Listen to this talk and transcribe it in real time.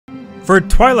For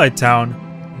Twilight Town,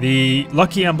 the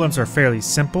lucky emblems are fairly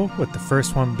simple, with the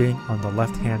first one being on the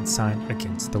left-hand side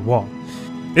against the wall.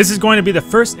 This is going to be the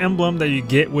first emblem that you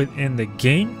get within the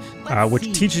game,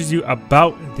 which teaches you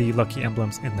about the lucky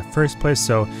emblems in the first place,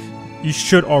 so you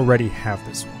should already have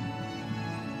this one.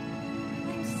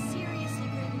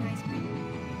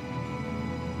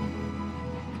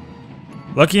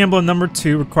 Lucky emblem number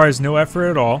 2 requires no effort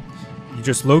at all. You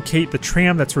just locate the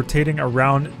tram that's rotating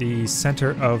around the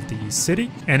center of the city,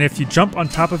 and if you jump on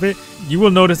top of it, you will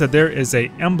notice that there is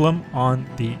an emblem on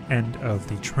the end of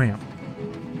the tram.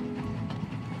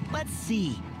 Let's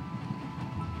see.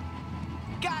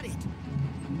 Got it.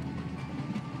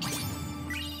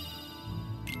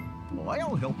 Well,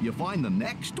 I'll help you find the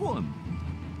next one.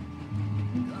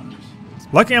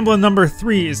 Lucky emblem number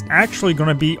 3 is actually going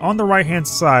to be on the right hand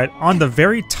side on the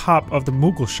very top of the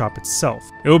Moogle shop itself.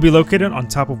 It will be located on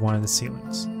top of one of the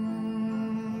ceilings.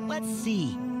 Let's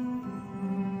see.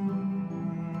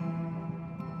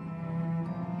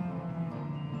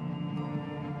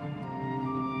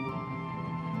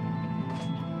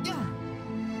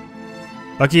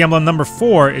 Lucky emblem number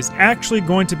 4 is actually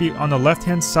going to be on the left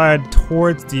hand side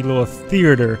towards the little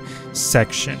theater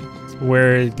section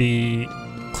where the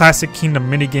Classic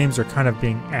Kingdom minigames are kind of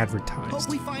being advertised. Hope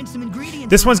we find some ingredients.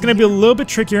 This one's going to be a little bit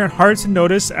trickier and hard to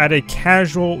notice at a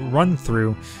casual run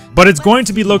through, but it's going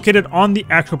to be located on the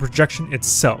actual projection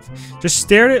itself. Just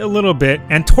stare at it a little bit,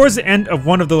 and towards the end of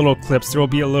one of the little clips there will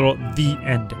be a little "the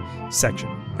end" section.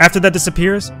 After that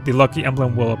disappears, the lucky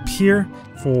emblem will appear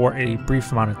for a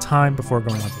brief amount of time before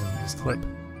going on to the next clip.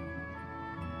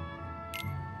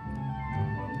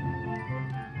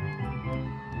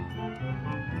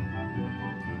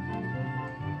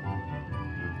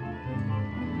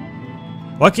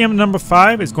 Lucky emblem number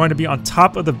 5 is going to be on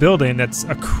top of the building that's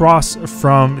across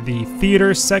from the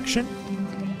theater section.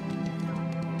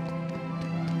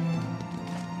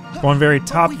 Going very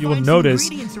top, you will notice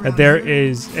that there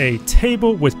is a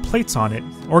table with plates on it,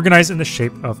 organized in the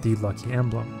shape of the lucky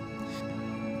emblem.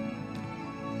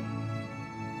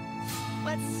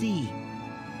 Let's see.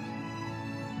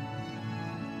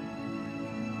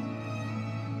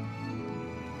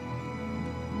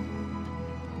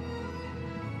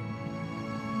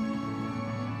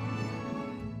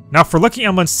 Now for lucky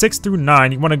emblems 6 through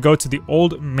 9, you want to go to the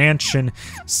old mansion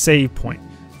save point.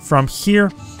 From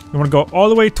here, you want to go all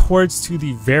the way towards to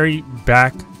the very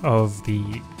back of the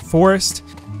forest.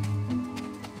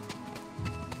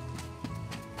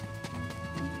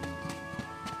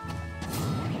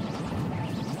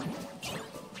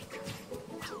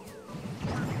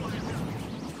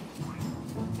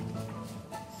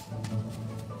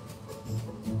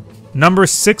 Number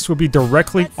 6 will be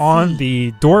directly on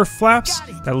the door flaps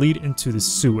that lead into the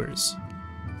sewers.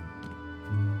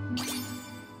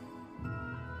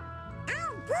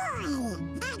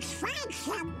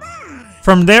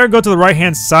 From there, go to the right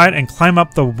hand side and climb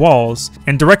up the walls,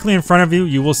 and directly in front of you,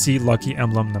 you will see lucky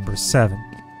emblem number 7.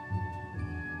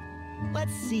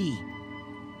 Let's see.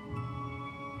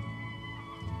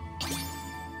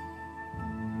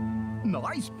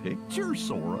 Nice picture,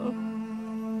 Sora.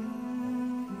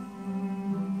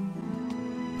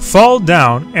 Fall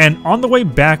down, and on the way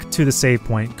back to the save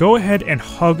point, go ahead and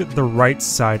hug the right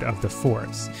side of the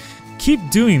forest. Keep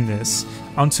doing this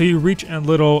until you reach a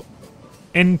little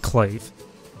enclave.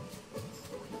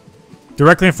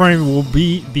 Directly in front of you will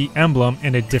be the emblem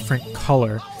in a different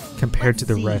color compared to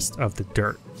the rest of the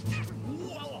dirt.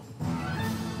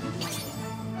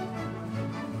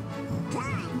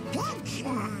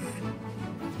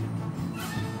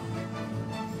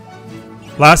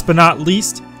 Last but not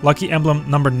least, lucky emblem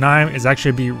number 9 is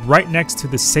actually be right next to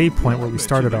the save point where we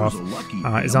started off,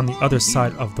 is on the other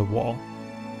side of the wall.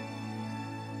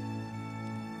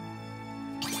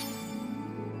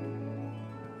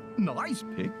 Nice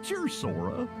picture,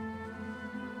 Sora.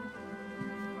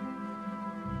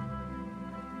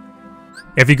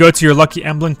 If you go to your lucky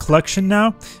emblem collection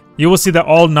now, you will see that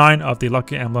all 9 of the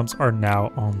lucky emblems are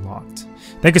now unlocked.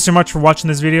 Thank you so much for watching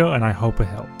this video, and I hope it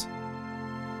helped.